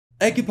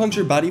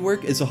Acupuncture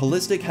Bodywork is a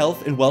holistic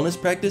health and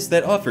wellness practice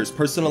that offers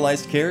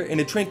personalized care in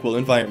a tranquil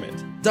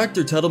environment.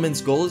 Dr. Tuttleman's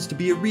goal is to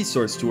be a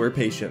resource to her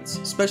patients,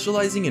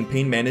 specializing in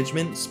pain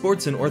management,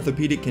 sports and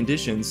orthopedic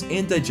conditions,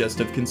 and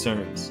digestive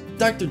concerns.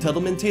 Dr.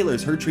 Tuttleman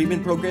tailors her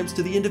treatment programs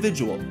to the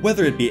individual,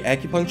 whether it be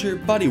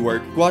acupuncture,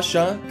 bodywork, gua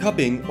sha,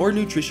 cupping, or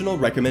nutritional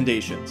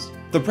recommendations.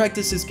 The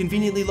practice is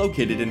conveniently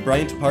located in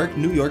Bryant Park,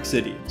 New York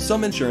City.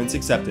 Some insurance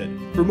accepted.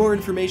 For more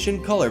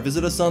information, call or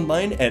visit us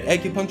online at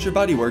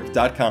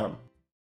acupuncturebodywork.com.